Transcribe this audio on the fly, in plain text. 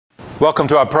Welcome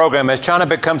to our program. As China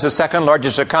becomes the second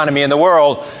largest economy in the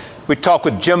world, we talk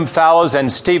with Jim Fallows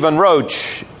and Stephen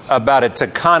Roach about its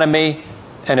economy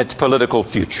and its political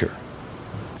future.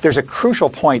 There's a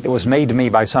crucial point that was made to me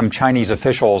by some Chinese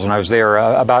officials when I was there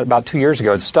about 2 years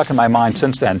ago. It's stuck in my mind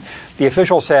since then. The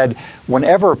official said,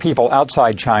 whenever people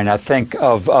outside China think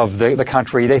of the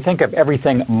country, they think of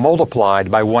everything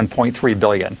multiplied by 1.3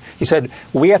 billion. He said,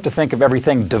 we have to think of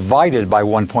everything divided by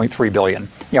 1.3 billion.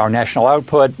 You know, our national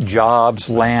output, jobs,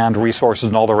 land, resources,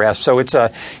 and all the rest. So it's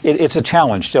a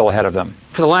challenge still ahead of them.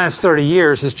 For the last 30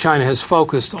 years, as China has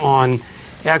focused on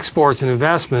exports and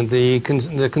investment, the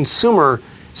consumer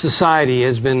society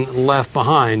has been left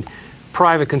behind.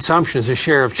 Private consumption as a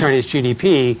share of Chinese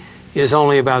GDP is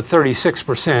only about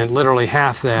 36%, literally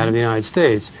half that of the United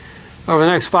States. Over the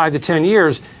next 5 to 10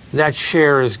 years, that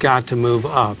share has got to move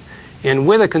up. And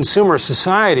with a consumer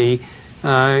society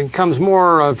comes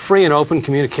more free and open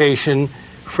communication,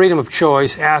 freedom of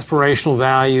choice, aspirational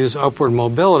values, upward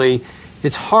mobility.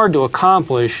 It's hard to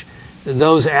accomplish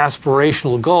those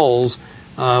aspirational goals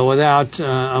without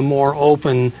a more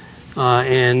open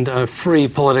and a free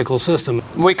political system.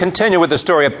 We continue with the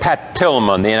story of Pat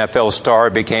Tillman, the NFL star,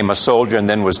 became a soldier and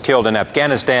then was killed in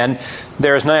Afghanistan.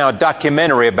 There is now a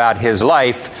documentary about his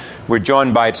life. We're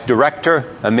joined by its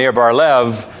director, Amir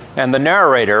Bar-Lev, and the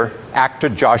narrator, actor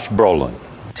Josh Brolin.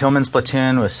 Tillman's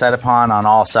platoon was set upon on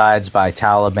all sides by a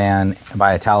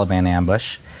Taliban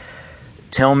ambush.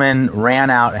 Tillman ran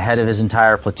out ahead of his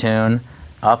entire platoon,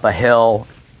 up a hill,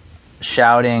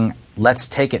 shouting, "Let's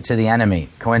take it to the enemy."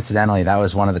 Coincidentally, that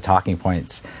was one of the talking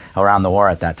points around the war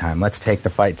at that time. Let's take the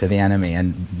fight to the enemy.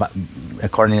 And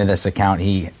according to this account,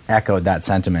 he echoed that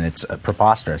sentiment. It's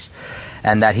preposterous.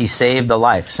 And that he saved the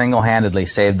life, single-handedly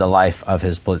saved the lives of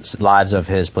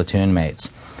his platoon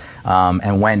mates,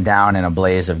 and went down in a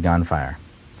blaze of gunfire.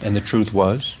 And the truth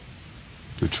was?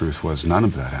 The truth was none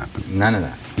of that happened. None of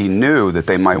that. He knew that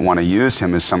they might want to use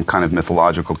him as some kind of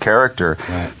mythological character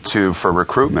for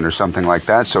recruitment or something like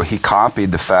that. So he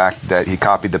copied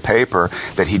the paper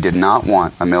that he did not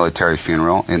want a military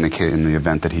funeral in the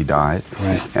event that he died,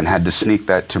 and had to sneak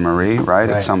that to Marie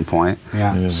at some point.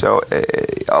 Yeah. So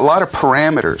a lot of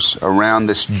parameters around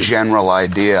this general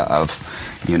idea of,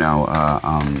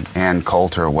 Ann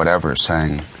Coulter or whatever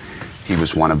saying he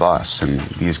was one of us, and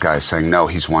these guys saying, no,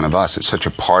 he's one of us. It's such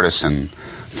a partisan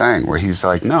thing where he's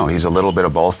like, no, he's a little bit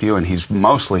of both you, and he's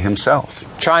mostly himself.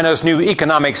 China's new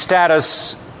economic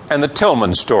status and the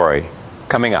Tillman story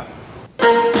coming up.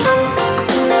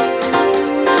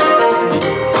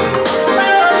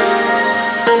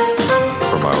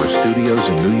 From our studios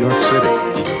in New York City,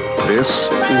 this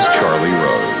is Charlie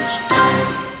Rose.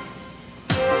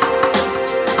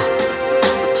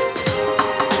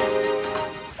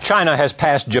 China has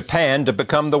passed Japan to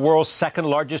become the world's second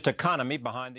largest economy behind the